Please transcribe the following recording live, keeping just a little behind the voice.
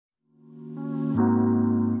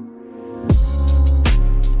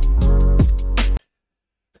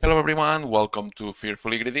Hello everyone, welcome to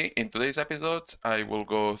Fearfully Greedy. In today's episode, I will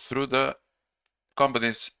go through the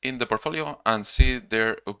companies in the portfolio and see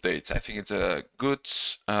their updates. I think it's a good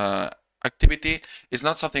activity. It's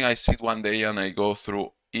not something I sit one day and I go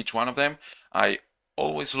through each one of them. I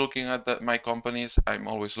always looking at my companies, I'm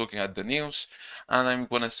always looking at the news, and I'm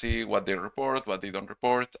gonna see what they report, what they don't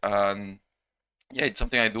report, and yeah, it's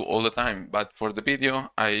something I do all the time. But for the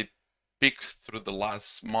video, I pick through the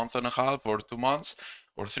last month and a half or 2 months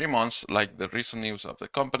or 3 months, like the recent news of the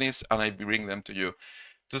companies, and I bring them to you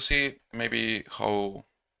to see maybe how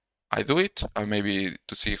I do it and maybe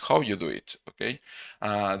to see how you do it. Okay,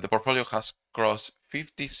 the portfolio has crossed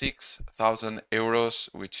 56,000 euros,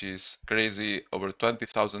 which is crazy, over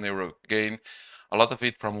 20,000 euro gain. A lot of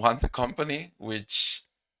it from one company, which,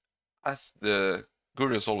 as the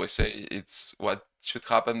gurus always say, it's what should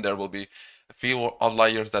happen. There will be a few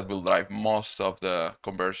outliers that will drive most of the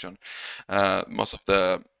conversion, most of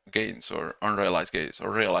the gains or unrealized gains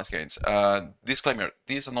or realized gains. Disclaimer,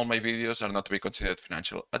 these and all my videos are not to be considered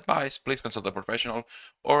financial advice. Please consult a professional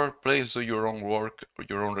or please do your own work or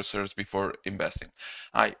your own research before investing.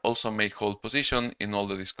 I also may hold position in all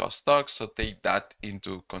the discussed stocks, so take that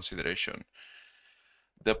into consideration.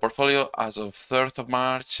 The portfolio as of 3rd of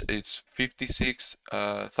March is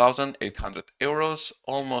 56,800 euros,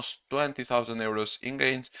 almost 20,000 euros in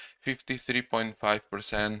gains,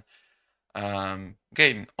 53.5%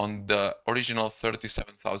 gain on the original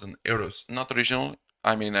 37,000 euros. Not original,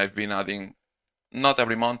 I mean, I've been adding, not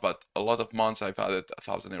every month, but a lot of months I've added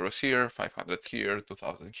 1,000 euros here, 500 here,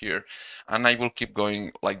 2,000 here, and I will keep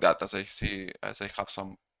going like that as I have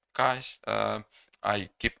some cash. I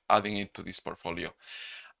keep adding it to this portfolio.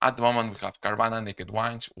 At the moment, we have Carvana, Naked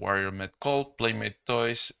Wines, Warrior, Met Coal, Playmates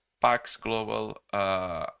Toys, Pax Global,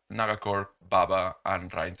 Nagacorp, BABA,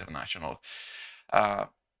 and RAI International.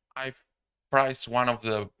 I've priced one of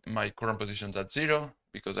my current positions at 0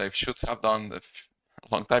 because I should have done a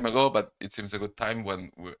long time ago, but it seems a good time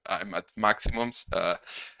when I'm at maximums.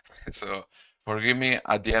 So forgive me.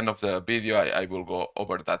 At the end of the video, I will go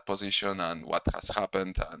over that position and what has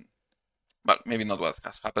happened, but maybe not what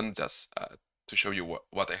has happened, just to show you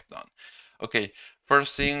what I've done. Okay,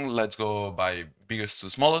 first thing, let's go by biggest to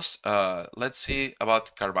smallest. Let's see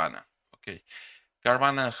about Carvana. Okay,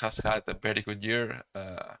 Carvana has had a very good year,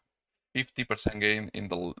 50% gain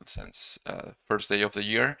since first day of the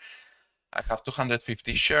year. I have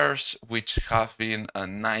 250 shares, which have been a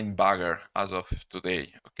 9-bagger as of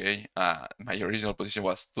today. Okay, my original position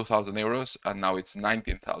was 2,000 euros, and now it's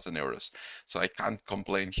 19,000 euros. So I can't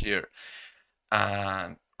complain here.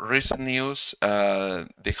 And recent news,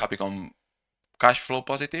 they have become cash flow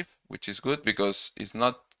positive, which is good because it's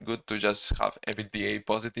not good to just have EBITDA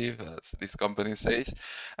positive, as this company says.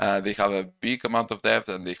 They have a big amount of debt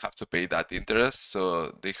and they have to pay that interest.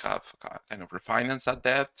 So they have kind of refinanced that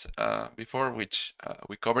debt before, which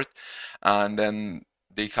we covered. And then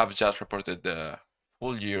they have just reported the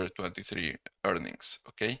full year 23 earnings.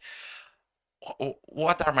 Okay.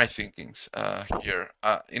 What are my thinkings here?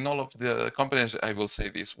 In all of the companies, I will say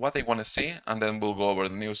this: what I want to see, and then we'll go over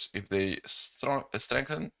the news if they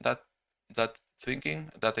strengthen that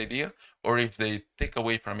thinking, that idea, or if they take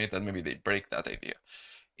away from it and maybe they break that idea.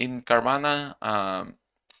 In Carvana,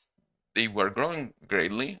 they were growing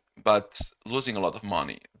greatly, but losing a lot of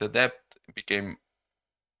money. The debt became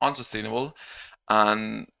unsustainable,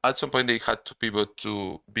 and at some point they had to pivot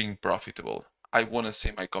to being profitable. I want to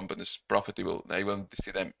see my companies profitable. I want to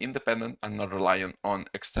see them independent and not reliant on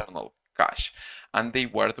external cash. And they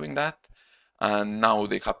were doing that, and now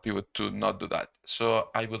they have pivoted to not do that. So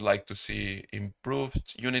I would like to see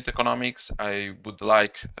improved unit economics. I would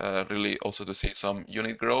like really also to see some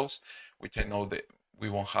unit growth, which I know that we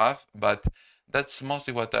won't have, but that's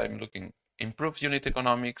mostly what I'm looking. Improved unit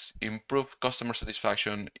economics, improved customer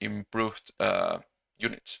satisfaction, improved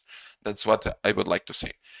units. That's what I would like to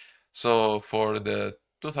see. So for the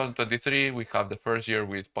 2023, we have the first year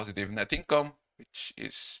with positive net income, which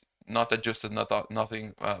is not adjusted,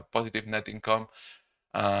 nothing, positive net income,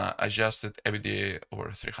 adjusted EBITDA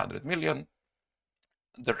over 300 million.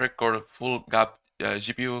 The record full GAAP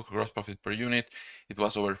GPU, gross profit per unit, it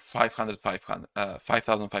was over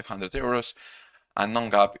 5,500 euros, and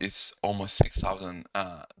non-GAAP is almost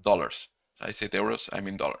 $6,000. I said euros, I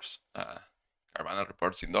mean dollars. Carvana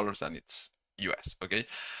reports in dollars and it's US, okay?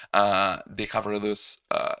 They have reduced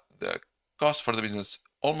the cost for the business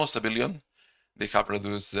almost $1 billion. They have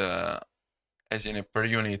reduced the SG&A per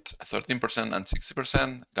unit 13% and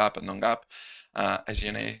 60%, GAAP and non-GAAP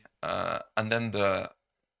SG&A. And then the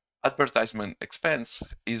advertisement expense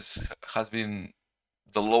has been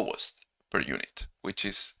the lowest per unit, which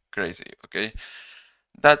is crazy, okay?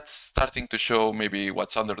 That's starting to show maybe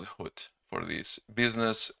what's under the hood for this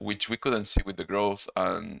business, which we couldn't see with the growth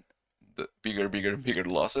and the bigger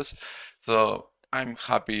losses. So I'm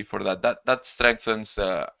happy for that. That strengthens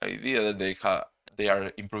the idea that they are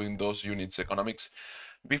improving those units economics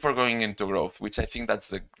before going into growth, which I think that's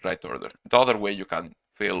the right order. The other way you can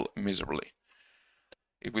fail miserably.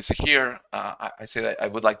 If we see here, I say that I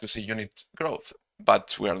would like to see unit growth,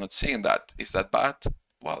 but we are not seeing that. Is that bad?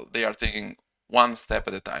 Well, they are taking one step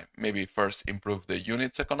at a time. Maybe first improve the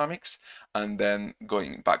units economics and then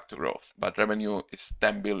going back to growth. But revenue is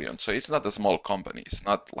 10 billion, so it's not a small company. It's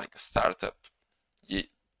not like a startup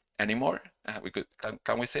anymore.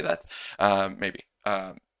 Can we say that? Maybe.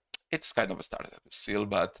 It's kind of a startup still,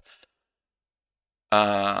 but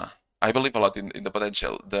I believe a lot in the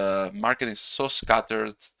potential. The market is so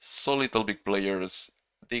scattered, so little big players.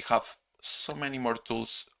 They have so many more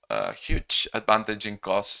tools, huge advantage in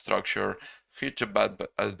cost structure, huge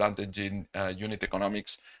advantage in unit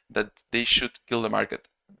economics, that they should kill the market.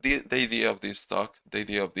 The idea of this talk, the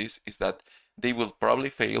idea of this is that they will probably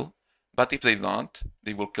fail, but if they don't,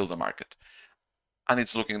 they will kill the market. And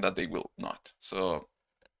it's looking that they will not. So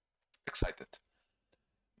excited.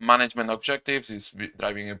 Management objectives is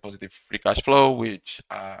driving a positive free cash flow, which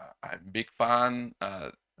I'm a big fan.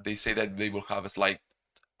 They say that they will have a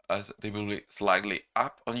they will be slightly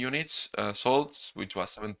up on units sold, which was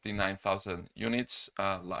 79,000 units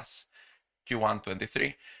last Q1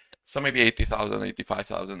 23. So maybe 80,000,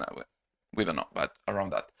 85,000. We don't know, but around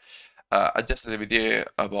that. Adjusted EBITDA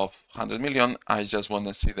above 100 million. I just want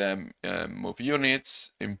to see them move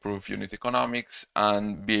units, improve unit economics,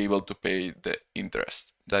 and be able to pay the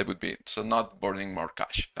interest. That would be so not burning more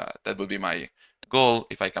cash. That would be my goal.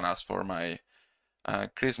 If I can ask for my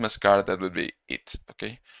Christmas card, that would be it.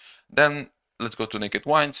 Okay. Then let's go to Naked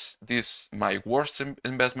Wines. This is my worst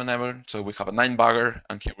investment ever. So we have a 9-bagger,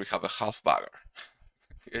 and here we have a half-bagger.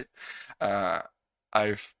 Okay.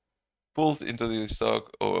 I've pulled into this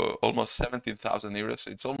stock almost 17,000 euros.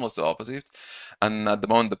 It's almost the opposite. And at the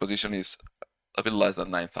moment, the position is a bit less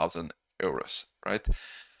than 9,000 euros, right?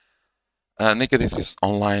 Naked is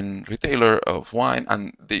online retailer of wine,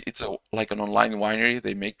 and it's like an online winery.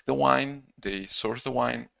 They make the wine, they source the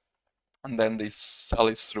wine, and then they sell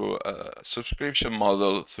it through a subscription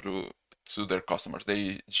model to their customers.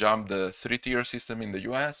 They jump the 3-tier system in the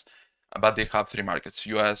US, but they have 3 markets: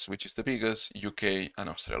 US, which is the biggest, UK, and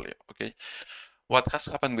Australia. Okay. What has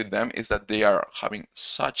happened with them is that they are having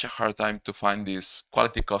such a hard time to find these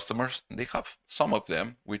quality customers. They have some of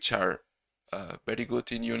them, which are very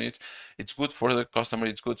good in unit. It's good for the customer.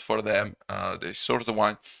 It's good for them. They source the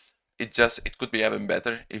wine. It could be even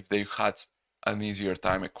better if they had an easier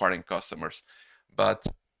time acquiring customers. But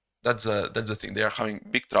that's the thing. They are having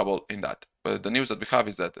big trouble in that. But the news that we have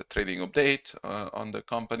is that a trading update on the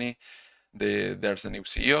company. There's a new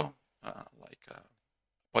CEO,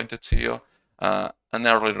 appointed CEO, an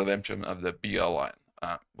early redemption of the BL line.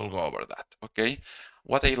 We'll go over that. Okay.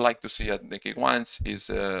 What I like to see at Naked Wines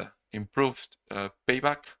is improved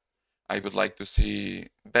payback. I would like to see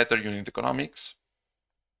better unit economics.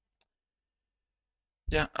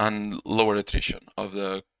 Yeah, and lower attrition of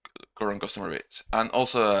the current customer base, and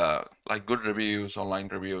also like good reviews, online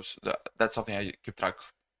reviews. That's something I keep track,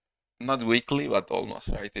 not weekly, but almost,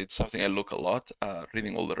 right? It's something I look a lot,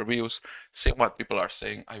 reading all the reviews, seeing what people are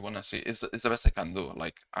saying. I want to see is the best I can do.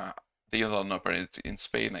 Like they don't operate in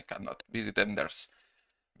Spain. I cannot visit them. There's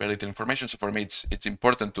very little information, so for me it's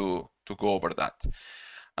important to go over that.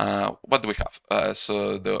 What do we have?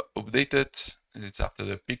 So the updated, it's after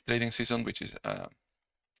the peak trading season, which is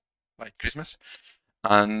like Christmas,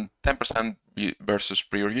 and 10% versus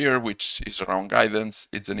prior year, which is around guidance.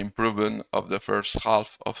 It's an improvement of the first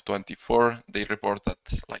half of 24. They report that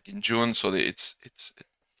like in June, so it's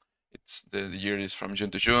the year is from June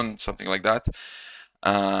to June, something like that.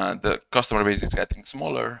 The customer base is getting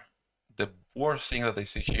smaller. The worst thing that I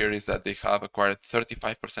see here is that they have acquired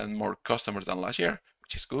 35% more customers than last year,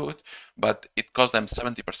 which is good, but it cost them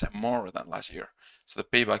 70% more than last year. So the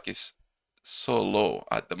payback is so low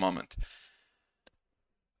at the moment.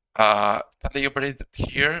 Can they operate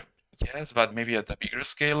here? Yes, but maybe at a bigger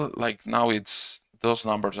scale. Like now, those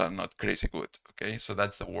numbers are not crazy good. Okay, so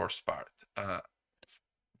that's the worst part.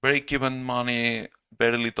 Break-even money,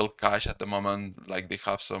 very little cash at the moment. Like they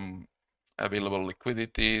have some available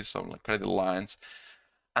liquidity, some credit lines,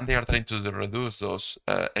 and they are trying to reduce those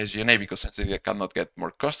SG&A because since they cannot get more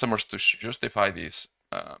customers to justify this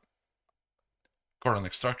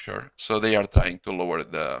current structure, so they are trying to lower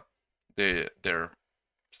their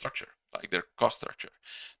structure, like their cost structure,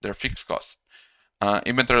 their fixed costs.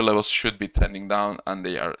 Inventory levels should be trending down, and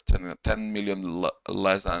they are 10 million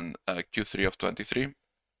less than Q3 of 23.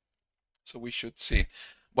 So we should see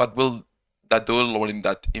what will that do lowering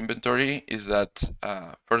that inventory is that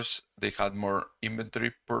first they had more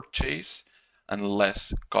inventory purchase and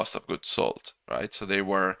less cost of goods sold, right? So they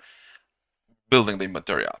were building the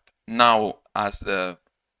inventory up. Now, as we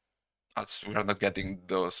are not getting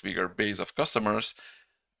those bigger base of customers,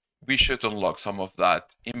 we should unlock some of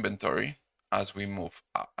that inventory as we move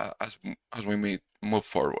move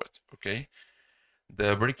forward. Okay,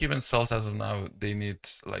 the break-even sales as of now, they need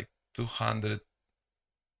like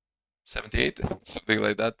 278, something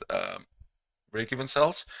like that, break-even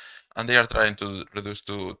sales, and they are trying to reduce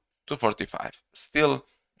to 245. Still,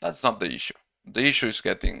 that's not the issue. The issue is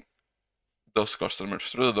getting those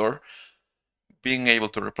customers through the door, being able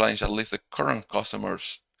to replenish at least the current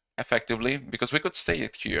customers effectively, because we could stay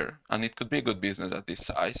it here and it could be a good business at this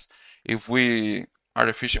size if we are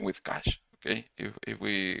efficient with cash. Okay, if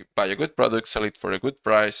we buy a good product, sell it for a good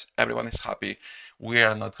price, everyone is happy, we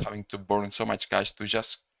are not having to burn so much cash to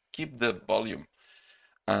just keep the volume.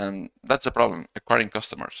 And that's the problem, acquiring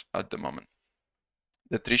customers at the moment.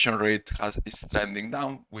 The attrition rate is trending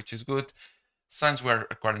down, which is good. Since we're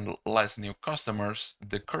acquiring less new customers,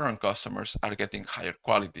 the current customers are getting higher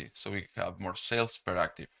quality, so we have more sales per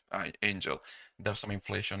active angel. There's some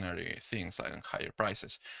inflationary things like higher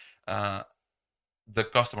prices. The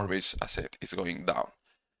customer base, as I said, is going down.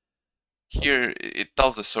 Here, it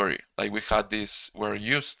tells the story. Like we had this, we're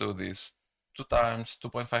used to this 2 times,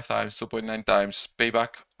 2.5 times, 2.9 times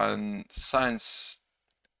payback, and since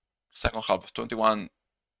second half of 21,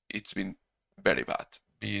 it's been very bad,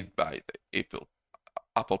 be it by the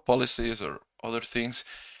Apple policies or other things.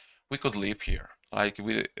 We could live here, like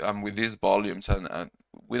with these volumes, and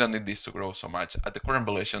we don't need this to grow so much. At the current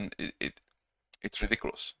valuation, it's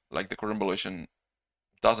ridiculous. Like the current valuation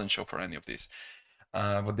doesn't show for any of this.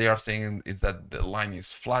 What they are saying is that the line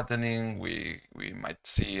is flattening. We might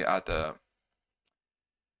see at a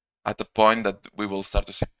point that we will start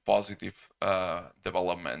to see positive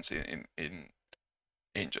developments in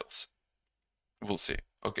angels. We'll see.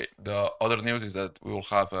 Okay, the other news is that we will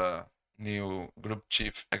have a new group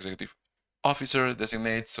chief executive officer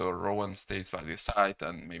designate, so Rowan stays by the side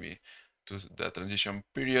and maybe to the transition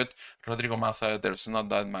period. Rodrigo Maza, there's not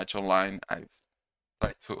that much online. I've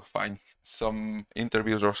tried to find some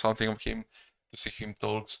interviews or something of him to see him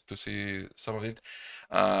talk, to see some of it.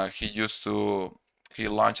 He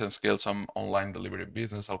launched and scaled some online delivery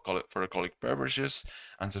business, I'll call it, for alcoholic beverages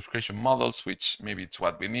and subscription models, which maybe it's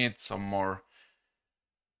what we need, some more,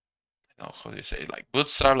 how do you say, like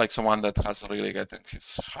bootstrap, like someone that has really gotten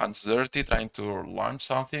his hands dirty trying to launch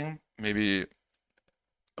something, maybe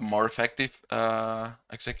a more effective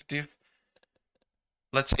executive.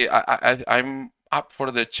 Let's see, I'm up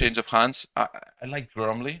for the change of hands. I liked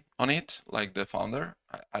Gromley on it, like the founder.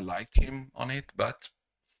 I liked him on it, but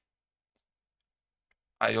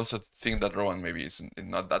I also think that Rowan maybe is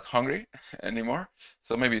not that hungry anymore.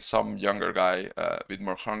 So maybe some younger guy, a bit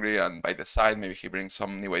more hungry, and by the side, maybe he brings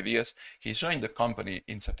some new ideas. He joined the company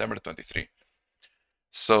in September 23.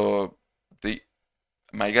 So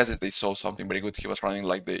my guess is they saw something very good. He was running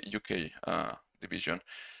like the UK division.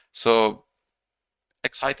 So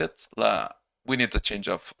excited. We need a change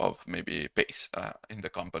of maybe pace in the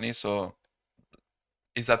company. So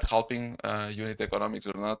is that helping unit economics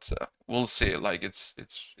or not? We'll see. Like it's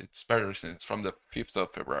better since it's from the 5th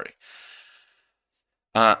of February.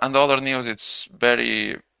 And the other news, it's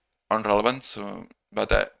very irrelevant. So,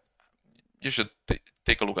 but you should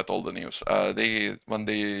take a look at all the news. When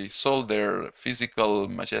they sold their physical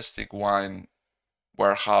Majestic wine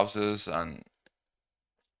warehouses and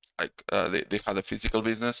like they had a physical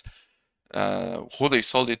business. Who they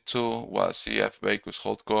sold it to was CF Vehicle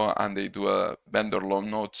Holdco, and they do a vendor loan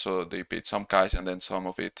note, so they paid some cash and then some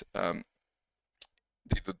of it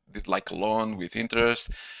they did like a loan with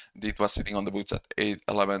interest. It was sitting on the books at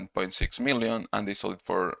 11.6 million, and they sold it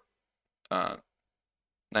for 9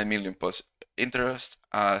 million plus interest.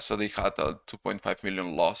 So they had a 2.5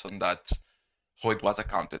 million loss on that, how it was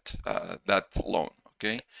accounted, that loan.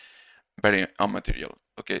 Okay, very immaterial.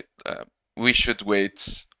 Okay. We should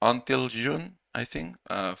wait until June, I think,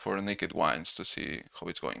 for Naked Wines to see how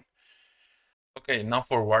it's going. Okay, now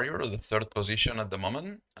for Warrior, the third position at the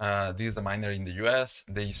moment. This is a miner in the US.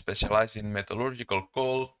 They specialize in metallurgical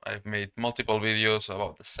coal. I've made multiple videos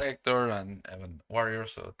about the sector and even Warrior,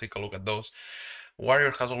 so take a look at those.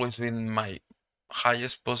 Warrior has always been my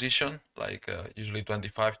highest position, like usually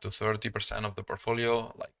 25 to 30% of the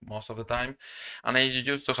portfolio, like most of the time. And I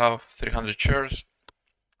used to have 300 shares.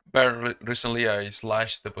 Very recently, I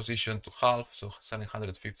slashed the position to half, so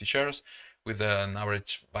 750 shares with an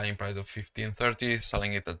average buying price of 15.30,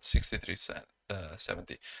 selling it at 63.70.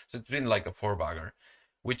 So it's been like a four-bagger,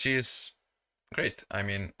 which is great. I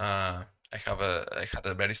mean, I had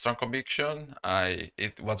a very strong conviction.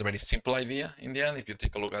 It was a very simple idea in the end, if you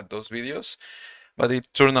take a look at those videos, but it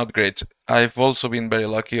turned out great. I've also been very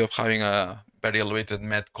lucky of having a very elevated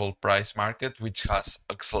Met Coal price market, which has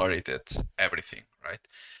accelerated everything, right?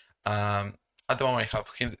 Um, at the moment, I have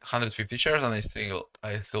 150 shares, and I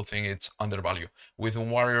still think it's undervalued. With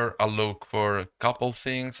Warrior, I look for a couple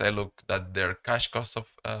things. I look that their cash cost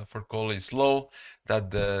of for coal is low,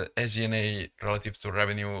 that the SG&A relative to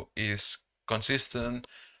revenue is consistent.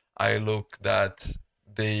 I look that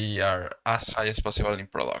they are as high as possible in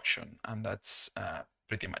production, and that's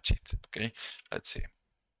pretty much it. Okay, let's see.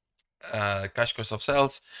 Cash cost of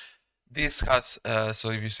sales. This has, so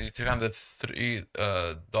if you see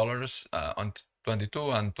 $303 on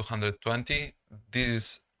 22 and 220, this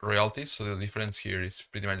is royalties, so the difference here is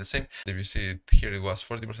pretty much the same. If you see it here, it was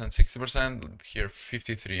 40%, 60%, here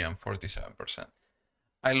 53 and 47%.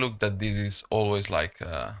 I looked at this is always like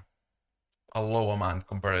a low amount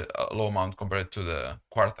compared to the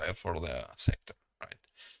quartile for the sector,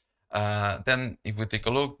 right? Then if we take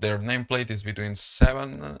a look, their nameplate is between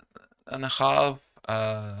 7.5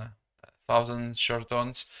 thousand short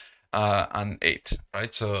tons and 8,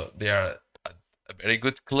 right? So they are at a very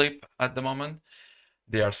good clip at the moment.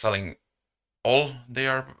 They are selling all they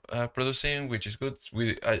are producing, which is good.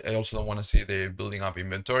 I also don't want to see the building up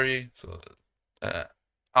inventory. So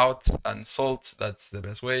out and sold, that's the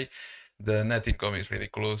best way. The net income is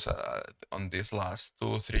ridiculous on these last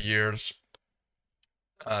 2-3 years.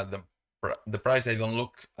 The price, I don't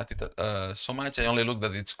look at it so much. I only look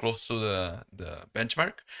that it's close to the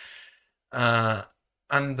benchmark.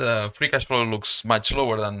 And the free cash flow looks much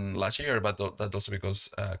lower than last year, but that's also because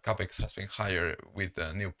capex has been higher with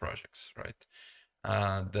the new projects, right?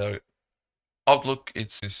 The outlook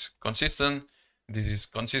is consistent. This is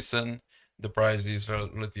consistent. The price is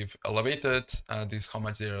relatively elevated. This is how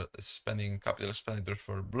much they're spending capital expenditure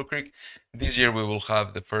for Blue Creek. This year we will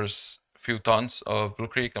have the first few tons of Blue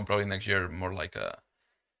Creek, and probably next year more like a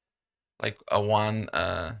one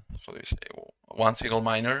how do you say, one single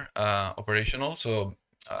miner operational. So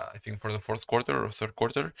I think for the fourth quarter or third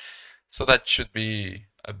quarter. So that should be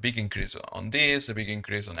a big increase on this, a big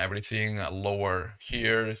increase on everything, a lower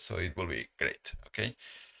here. So it will be great. Okay.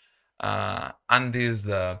 And this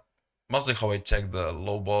is mostly how I check the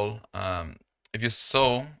low ball. If you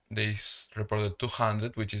saw, they reported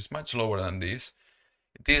 200, which is much lower than this.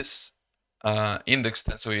 This index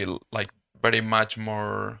tends to be like very much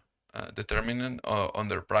more determinant on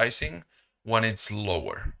their pricing when it's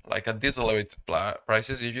lower. Like at these elevated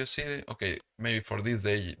prices, if you see, okay, maybe for this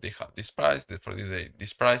day they have this price, for this day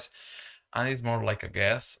this price, and it's more like a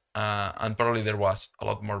guess. And probably there was a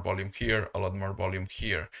lot more volume here, a lot more volume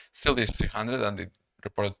here. Still, this 300, and it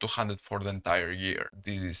reported 200 for the entire year.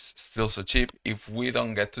 This is still so cheap. If we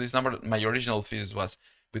don't get to this number, my original thesis was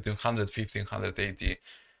between 150 and 180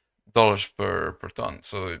 dollars per ton.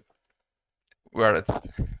 So we're at 2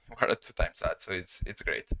 times that. So it's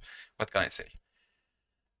great. What can I say?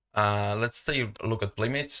 Let's take a look at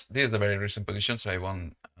Playmates. This is a very recent position, so I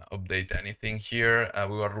won't update anything here.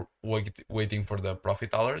 We were waiting for the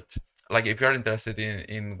profit alert. Like if you're interested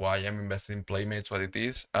in why I'm investing in Playmates, what it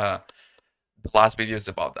is, the last video is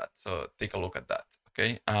about that. So take a look at that.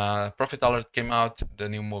 Okay. Profit alert came out. The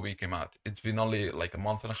new movie came out. It's been only like a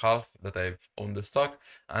month and a half that I've owned the stock,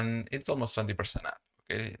 and it's almost 20% up.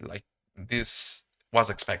 Okay. Like this was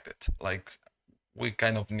expected. Like we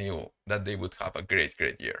kind of knew that they would have a great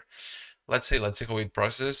year. Let's see how it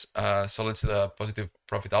processes. So let's see the positive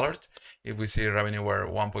profit alert. If we see revenue were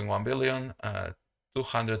 1.1 billion,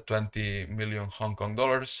 220 million Hong Kong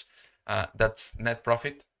dollars. That's net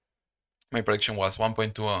profit. My prediction was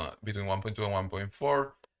 1.2 between 1.2 and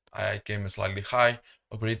 1.4. I came slightly high.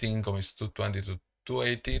 Operating income is 220 to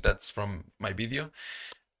 280. That's from my video,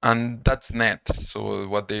 and that's net. So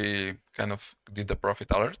what they kind of did the profit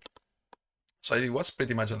alert. So it was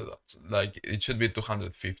pretty much on the dot. Like it should be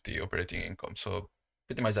 250 operating income. So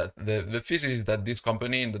pretty much that. The thesis is that this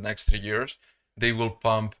company in the next 3 years they will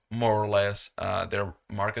pump more or less their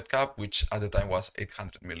market cap, which at the time was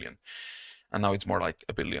 800 million, and now it's more like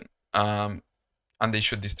a billion. And they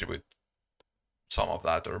should distribute some of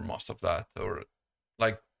that or most of that, or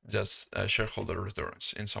like just shareholder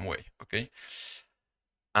returns in some way. Okay.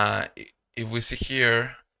 If we see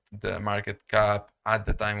here, the market cap at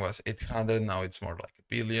the time was 800, now it's more like a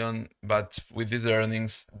billion. But with these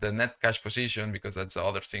earnings, the net cash position, because that's the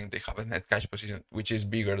other thing, they have a net cash position which is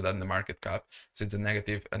bigger than the market cap, so it's a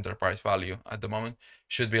negative enterprise value at the moment,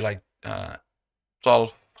 should be like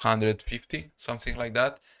 1250, something like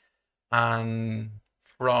that. And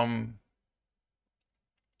from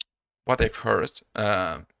what I've heard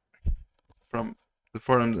from the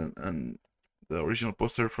forum and the original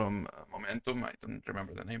poster from Momentum, I don't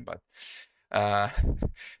remember the name, but uh,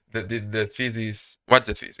 the thesis, what's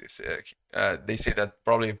the thesis? They say that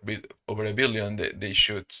probably over a billion, they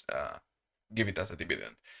should give it as a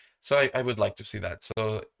dividend. So I would like to see that.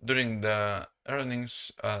 So during the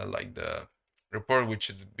earnings, like the report, which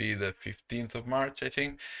should be the 15th of March, I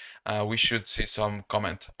think, we should see some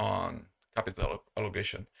comment on capital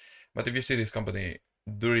allocation. But if you see this company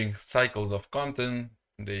during cycles of content,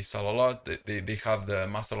 they sell a lot. They have the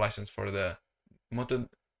master license for the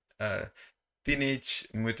mutant Teenage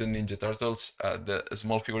Mutant Ninja Turtles, the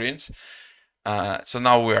small figurines. So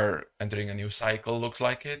now we are entering a new cycle, looks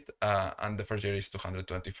like it, and the first year is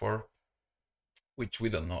 224, which we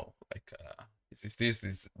don't know. Like, is this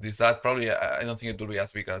that? Probably, I don't think it will be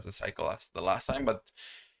as big as the cycle as the last time, but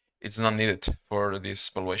it's not needed for this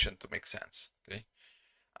valuation to make sense. Okay,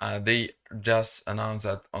 they just announced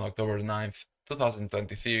that on October 9th,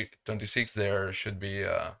 2026, there should be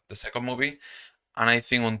the second movie, and I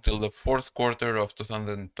think until the fourth quarter of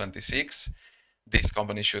 2026. This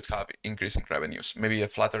company should have increasing revenues. Maybe a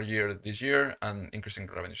flatter year this year and increasing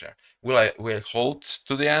revenue share. Will I hold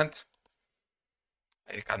to the end?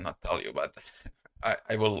 I cannot tell you, but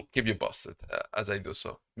I will keep you posted as I do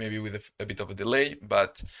so. Maybe with a bit of a delay,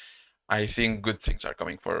 but I think good things are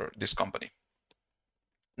coming for this company.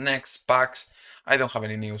 Next, Pax. I don't have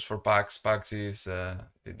any news for Pax. Pax is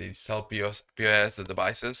they sell POS, the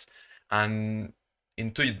devices, and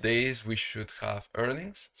in 2 days we should have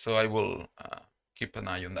earnings. So I will keep an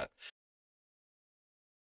eye on that.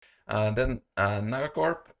 Then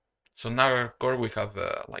Nagacorp. So Nagacorp, we have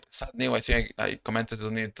like sad news. I think I commented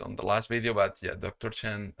on it on the last video, but yeah, Dr.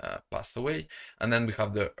 Chen passed away. And then we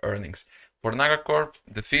have the earnings. For Nagacorp,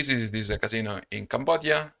 the thesis is this is a casino in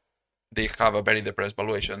Cambodia. They have a very depressed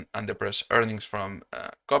valuation and depressed earnings from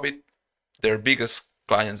COVID. Their biggest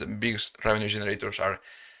clients and biggest revenue generators are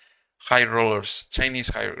high rollers, Chinese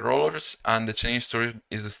high rollers, and the Chinese tourism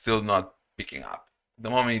is still not picking up. The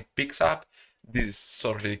moment it picks up, this is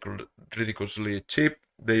so ridiculously cheap.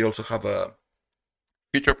 They also have a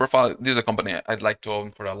future profile. This is a company I'd like to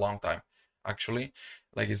own for a long time, actually.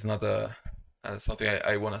 Like, it's not something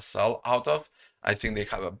I want to sell out of. I think they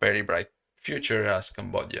have a very bright future, as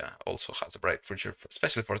Cambodia also has a bright future,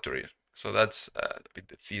 especially for tourism. So that's a bit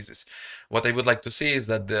the thesis. What I would like to see is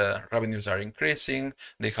that the revenues are increasing.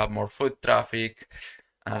 They have more foot traffic.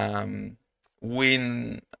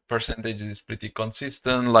 Win percentage is pretty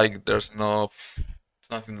consistent. Like, there's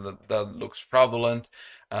nothing that looks fraudulent.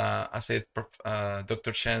 I said,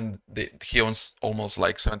 Dr. Chen, he owns almost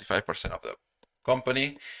like 75% of the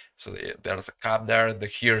company. So there's a cap there.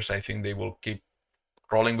 The heirs, I think they will keep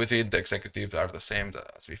rolling with it. The executives are the same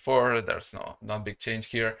as before. There's no big change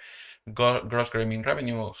here. Gross gaming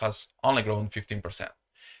revenue has only grown 15%.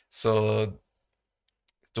 So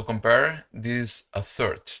to compare, this is a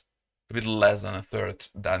third, a bit less than a third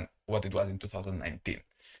than what it was in 2019.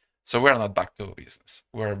 So we're not back to business.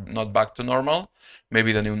 We're not back to normal.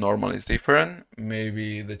 Maybe the new normal is different.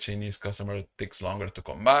 Maybe the Chinese customer takes longer to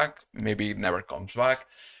come back. Maybe it never comes back.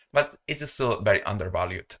 But it's still very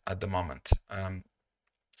undervalued at the moment.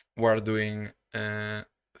 We're doing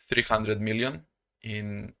 300 million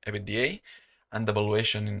in EBITDA, and the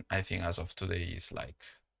valuation, I think, as of today is like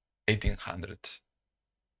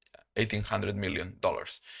 $1,800 million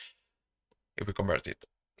if we convert it.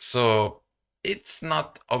 So it's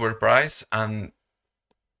not overpriced, and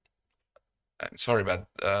I'm sorry, but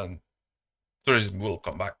tourism will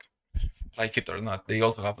come back, like it or not. They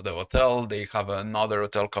also have the hotel. They have another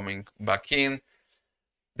hotel coming back in.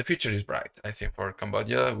 The future is bright, I think, for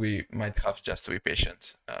Cambodia. We might have just to be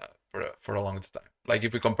patient for a long time. Like,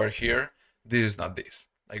 if we compare here, this is not this.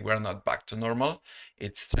 Like, we're not back to normal.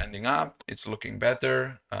 It's trending up. It's looking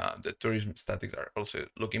better. The tourism statistics are also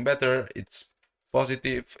looking better. It's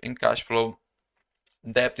positive in cash flow.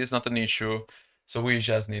 Debt is not an issue. So we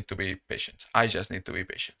just need to be patient. I just need to be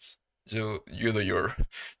patient. You do your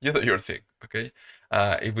you do your thing, okay?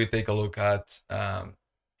 If we take a look at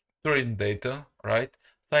tourism data, right?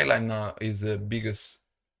 Thailand now is the biggest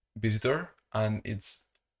visitor, and it's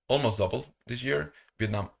almost double this year.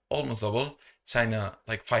 Vietnam almost double. China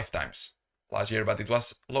like 5 times last year, but it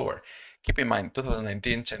was lower. Keep in mind,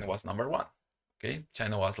 2019, China was number 1. Okay,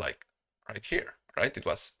 China was like right here, right? It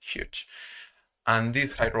was huge. And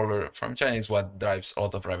this high roller from China is what drives a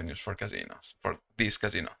lot of revenues for casinos, for this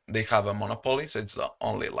casino. They have a monopoly, so it's the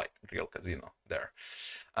only like real casino there.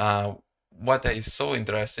 What is so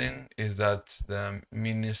interesting is that the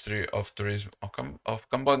Ministry of Tourism of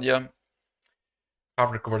Cambodia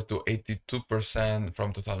have recovered to 82%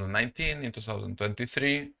 from 2019 in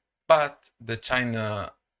 2023, but the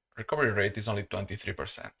China recovery rate is only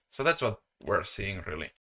 23%. So that's what we're seeing really.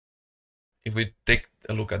 If we take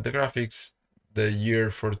a look at the graphics, the year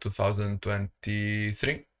for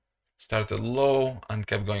 2023 started low and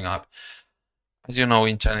kept going up. As you know,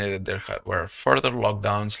 in China, there were further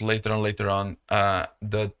lockdowns later on.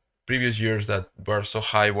 The previous years that were so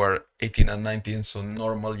high were 18 and 19, so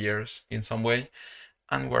normal years in some way.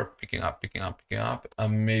 And we're picking up.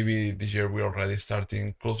 And maybe this year we're already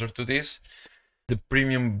starting closer to this. The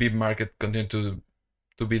premium VIP market continued to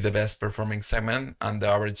be the best performing segment, and the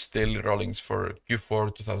average daily rollings for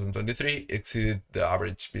Q4 2023 exceeded the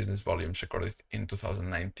average business volumes recorded in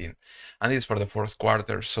 2019. And this is for the fourth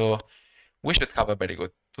quarter, so we should have a very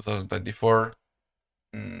good 2024.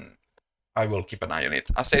 I will keep an eye on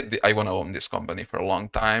it. I said I want to own this company for a long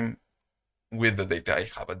time with the data I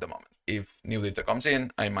have at the moment. If new data comes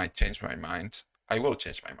in, I might change my mind. I will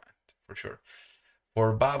change my mind for sure.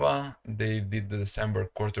 For BABA, they did the December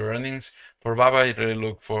quarter earnings. For BABA, I really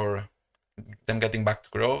look for them getting back to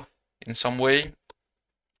growth in some way.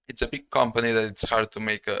 It's a big company that it's hard to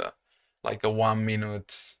make a 1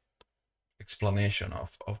 minute explanation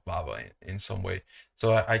of BABA in some way.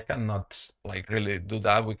 So I cannot like really do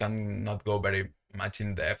that. We cannot go very much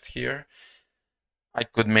in depth here. I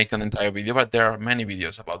could make an entire video, but there are many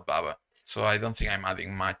videos about BABA. So I don't think I'm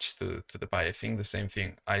adding much to the pie. I think the same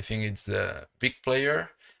thing. I think it's the big player.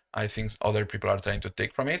 I think other people are trying to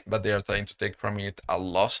take from it, but they are trying to take from it at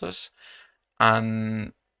losses.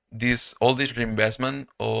 And all this reinvestment,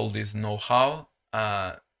 all this know-how,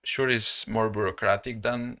 sure is more bureaucratic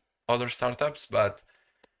than other startups, but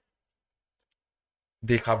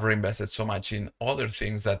they have reinvested so much in other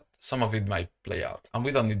things that some of it might play out, and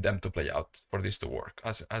we don't need them to play out for this to work,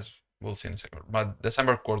 as we'll see in a second. But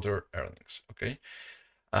December quarter earnings, okay.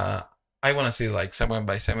 I want to see like segment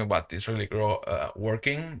by segment what is really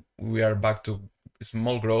working. We are back to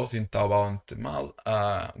small growth in Taobao and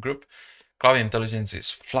Tmall group. Cloud Intelligence is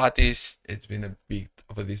flattish. It's been a bit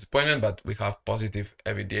of a disappointment, but we have positive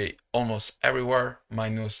EBITDA almost everywhere,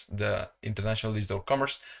 minus the international digital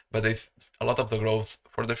commerce. But a lot of the growth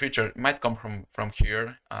for the future might come from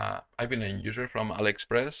here. I've been a user from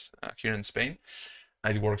AliExpress here in Spain.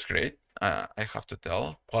 It works great. I have to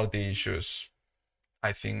tell. Quality issues,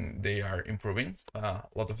 I think they are improving a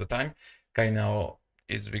lot of the time. Now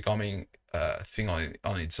is becoming a thing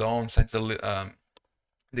on its own since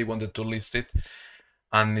they wanted to list it,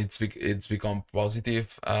 and it's become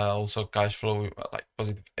positive. Also cash flow, like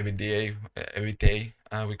positive EBITDA,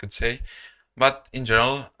 we could say. But in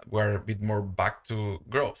general, we're a bit more back to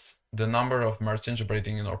growth. The number of merchants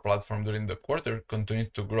operating in our platform during the quarter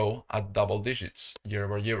continued to grow at double digits year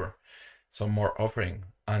over year. So more offering,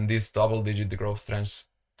 and this double-digit growth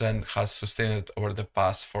trend has sustained over the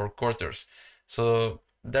past 4 quarters. So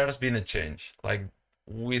there's been a change. Like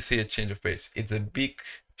we see a change of pace. It's a big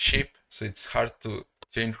ship, so it's hard to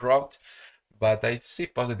change route, but I see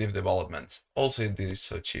positive developments. Also, it is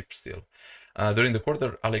so cheap still. During the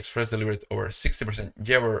quarter, AliExpress delivered over 60%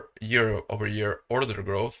 year-over-year order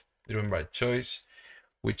growth driven by choice,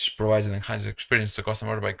 which provides an enhanced experience to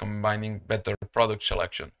customers by combining better product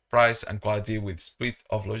selection, price, and quality with split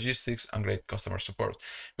of logistics and great customer support.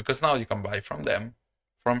 Because now you can buy from them,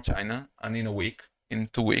 from China, and in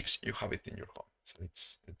 2 weeks, you have it in your home. So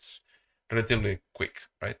it's relatively quick,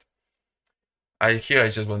 right? I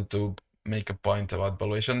just want to make a point about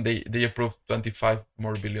valuation. They approved $25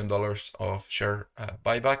 billion of share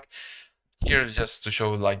buyback. Here, just to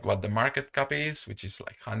show like what the market cap is, which is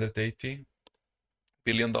like $180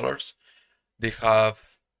 billion. They have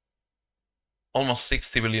almost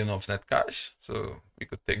 60 billion of net cash, so we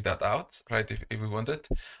could take that out, right, if we wanted.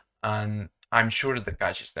 And I'm sure the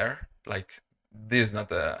cash is there. Like this is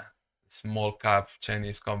not a small cap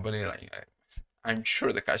Chinese company. Like I'm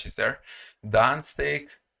sure the cash is there. The stake,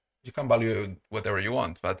 you can value whatever you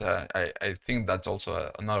want, but I think that's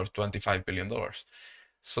also another $25 billion.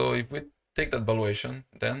 So if we take that valuation,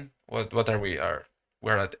 then what are we?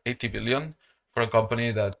 We're at 80 billion for a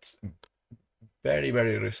company that very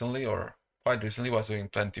recently or quite recently was doing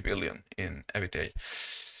 20 billion in EBITDA.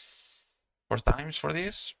 4 times for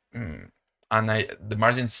this, and the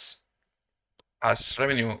margins, as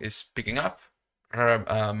revenue is picking up,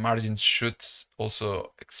 margins should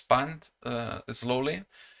also expand slowly.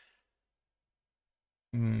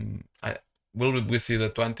 Will we see the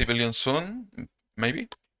 20 billion soon? Maybe.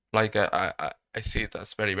 Like I see it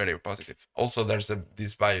as very, very positive. Also, there's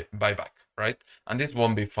this buyback, right? And this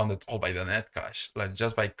won't be funded all by the net cash, like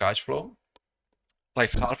just by cash flow.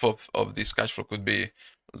 Like half of this cash flow could be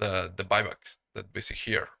the buybacks that we see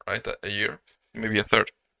here, right? A year, maybe a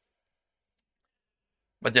third.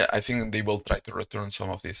 But yeah, I think they will try to return some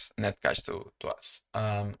of this net cash to us.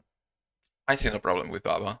 I see no problem with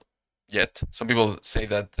BABA yet. Some people say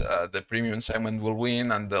that the premium segment will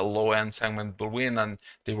win and the low end segment will win and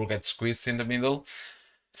they will get squeezed in the middle.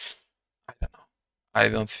 I don't know. I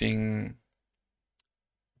don't think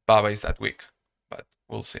BABA is that weak, but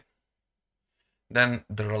we'll see. Then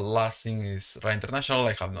the last thing is RAI International.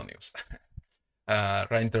 I have no news.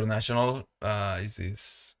 RAI International is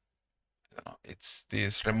this, I don't know, it's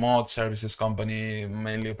this remote services company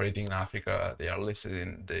mainly operating in Africa. They are listed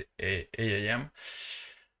in the AAM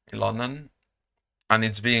in London, and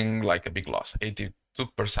it's being like a big loss, 82%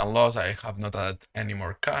 loss. I have not had any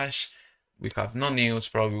more cash. We have no news.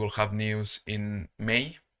 Probably will have news in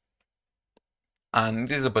May. And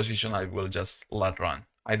this is a position I will just let run.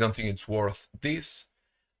 I don't think it's worth this.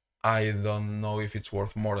 I don't know if it's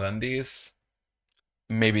worth more than this.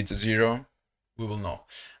 Maybe it's zero. We will know.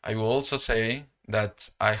 I will also say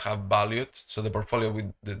that I have valued, so the portfolio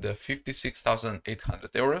with the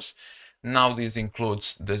 56,800 euros. Now this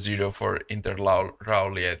includes the zero for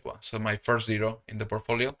Inter-RAI. So my first zero in the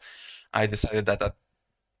portfolio, I decided that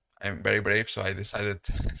I'm very brave, so I decided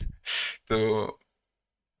to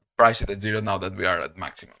price it at zero now that we are at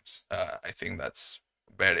maximums. I think that's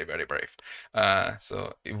very, very brave.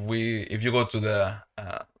 So if you go to the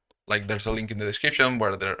like, there's a link in the description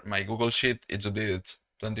where my Google Sheet, it's updated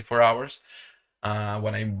 24 hours.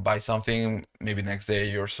 When I buy something, maybe next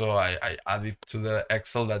day or so, I add it to the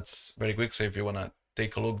Excel. That's very quick. So if you want to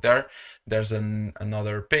take a look there, there's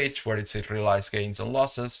another page where it says realized gains and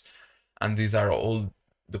losses. And these are all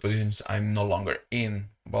the positions I'm no longer in.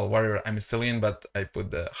 Well, where I'm still in, but I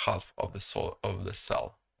put the half of the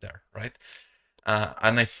sell there, right?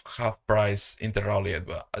 And I have priced Inter-RAI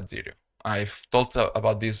at zero. I've talked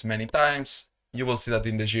about this many times. You will see that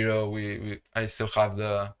in the zero, I still have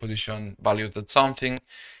the position valued at something,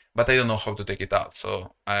 but I don't know how to take it out.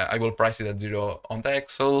 So I will price it at zero on the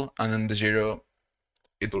Excel, and then the zero,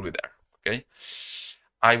 it will be there. Okay.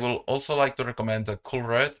 I will also like to recommend a cool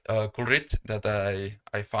read that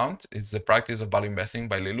I found. It's The Practice of Value Investing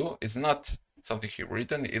by Lilu. It's not something he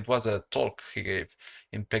written. It was a talk he gave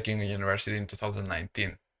in Peking University in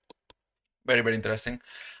 2019. Very, very interesting.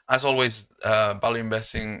 As always, value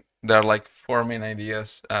investing, there are like 4 main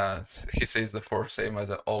ideas. He says the 4 same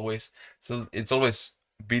as always. So it's always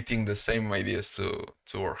beating the same ideas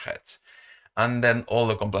to our heads. And then all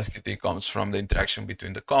the complexity comes from the interaction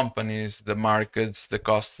between the companies, the markets, the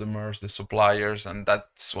customers, the suppliers, and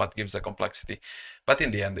that's what gives the complexity. But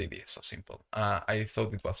in the end, the idea is so simple. I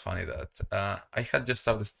thought it was funny that I had just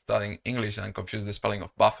started studying English and confused the spelling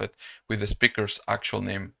of Buffett with the speaker's actual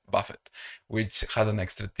name, Buffett, which had an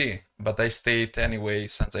extra T. But I stayed anyway,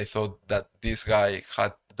 since I thought that this guy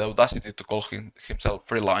had the audacity to call himself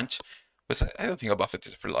Free Lunch. Because I don't think a Buffett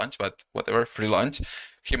is a free lunch, but whatever, free lunch,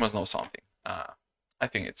 he must know something. I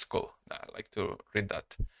think it's cool. I like to read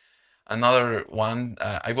that. Another one,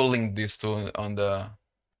 I will link this to on the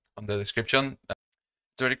description.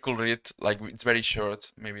 It's a very cool read. Like, it's very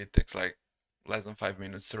short. Maybe it takes like less than 5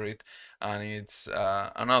 minutes to read, and it's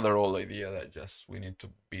another old idea that just we need to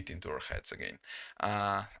beat into our heads again.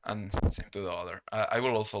 And same to the other. I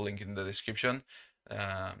will also link in the description.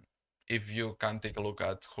 If you can take a look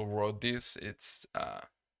at who wrote this,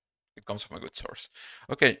 it comes from a good source.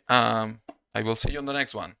 Okay, I will see you on the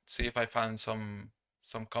next one. See if I find some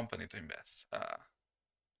company to invest.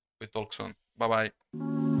 We talk soon. Bye bye.